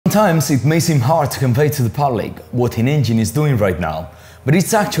Sometimes it may seem hard to convey to the public what INNengine is doing right now, but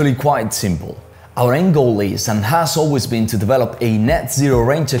it's actually quite simple. Our end goal is and has always been to develop a net-zero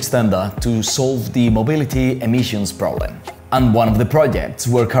range extender to solve the mobility emissions problem. And one of the projects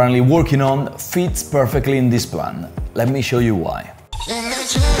we're currently working on fits perfectly in this plan. Let me show you why.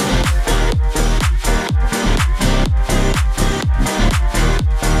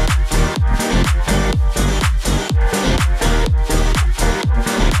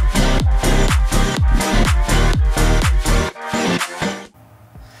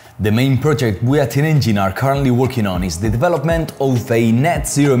 The main project we at INNengine are currently working on is the development of a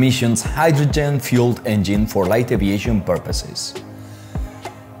net-zero emissions hydrogen-fueled engine for light aviation purposes.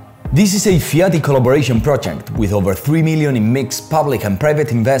 This is a Fiat collaboration project with over 3 million in mixed public and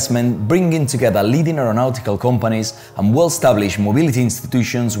private investment, bringing together leading aeronautical companies and well-established mobility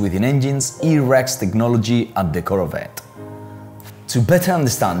institutions with INNengine's e-REX technology at the core of it. To better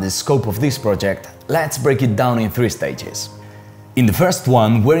understand the scope of this project, let's break it down in 3 stages. In the first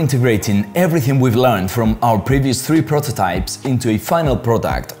one, we're integrating everything we've learned from our previous 3 prototypes into a final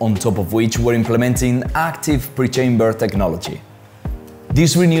product, on top of which we're implementing active pre-chamber technology.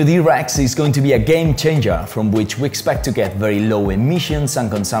 This renewed e-REX is going to be a game changer from which we expect to get very low emissions and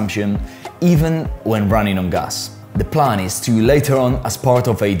consumption, even when running on gas. The plan is to later on, as part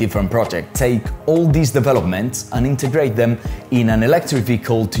of a different project, take all these developments and integrate them in an electric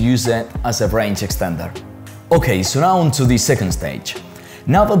vehicle to use it as a range extender. Okay, so now on to the second stage.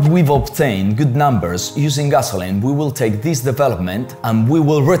 Now that we've obtained good numbers using gasoline, we will take this development and we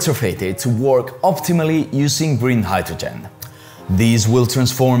will retrofit it to work optimally using green hydrogen. This will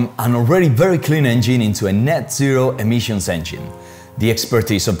transform an already very clean engine into a net-zero emissions engine. The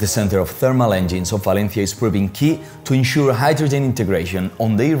expertise of the Center of Thermal Engines of Valencia is proving key to ensure hydrogen integration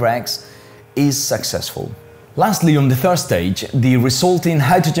on the e-REX is successful. Lastly, on the third stage, the resulting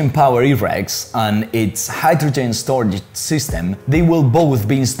hydrogen-powered e-REX and its hydrogen storage system, they will both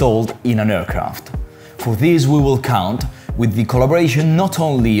be installed in an aircraft. For this, we will count with the collaboration not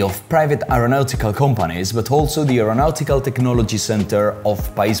only of private aeronautical companies, but also the Aeronautical Technology Center of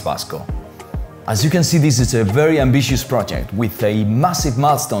País Vasco. As you can see, this is a very ambitious project with a massive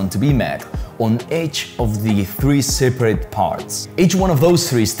milestone to be met on each of the 3 separate parts. Each one of those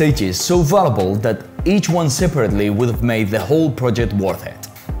 3 stages is so valuable that each one separately would have made the whole project worth it.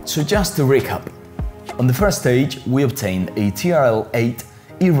 So just to recap, on the first stage we obtained a TRL-8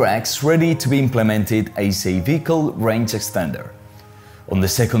 e-REX ready to be implemented as a vehicle range extender. On the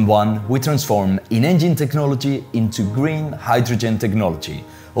second one, we transformed INNengine technology into green hydrogen technology,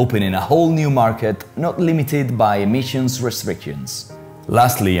 opening a whole new market not limited by emissions restrictions.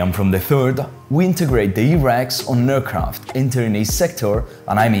 Lastly, and from the third, we integrate the e-REX on an aircraft, entering a sector,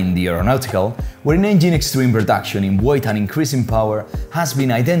 and I mean the aeronautical, where an engine extreme reduction in weight and increase in power has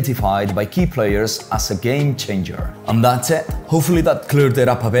been identified by key players as a game changer. And that's it. Hopefully that cleared it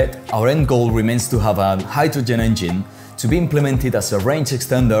up a bit. Our end goal remains to have a hydrogen engine to be implemented as a range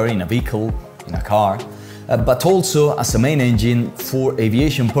extender in a vehicle, in a car, but also as a main engine for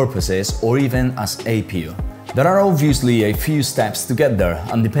aviation purposes or even as APU. There are obviously a few steps to get there,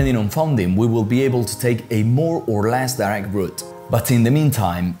 and depending on funding, we will be able to take a more or less direct route. But in the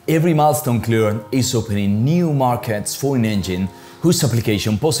meantime, every milestone cleared is opening new markets for INNengine, whose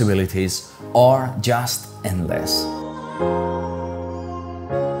application possibilities are just endless.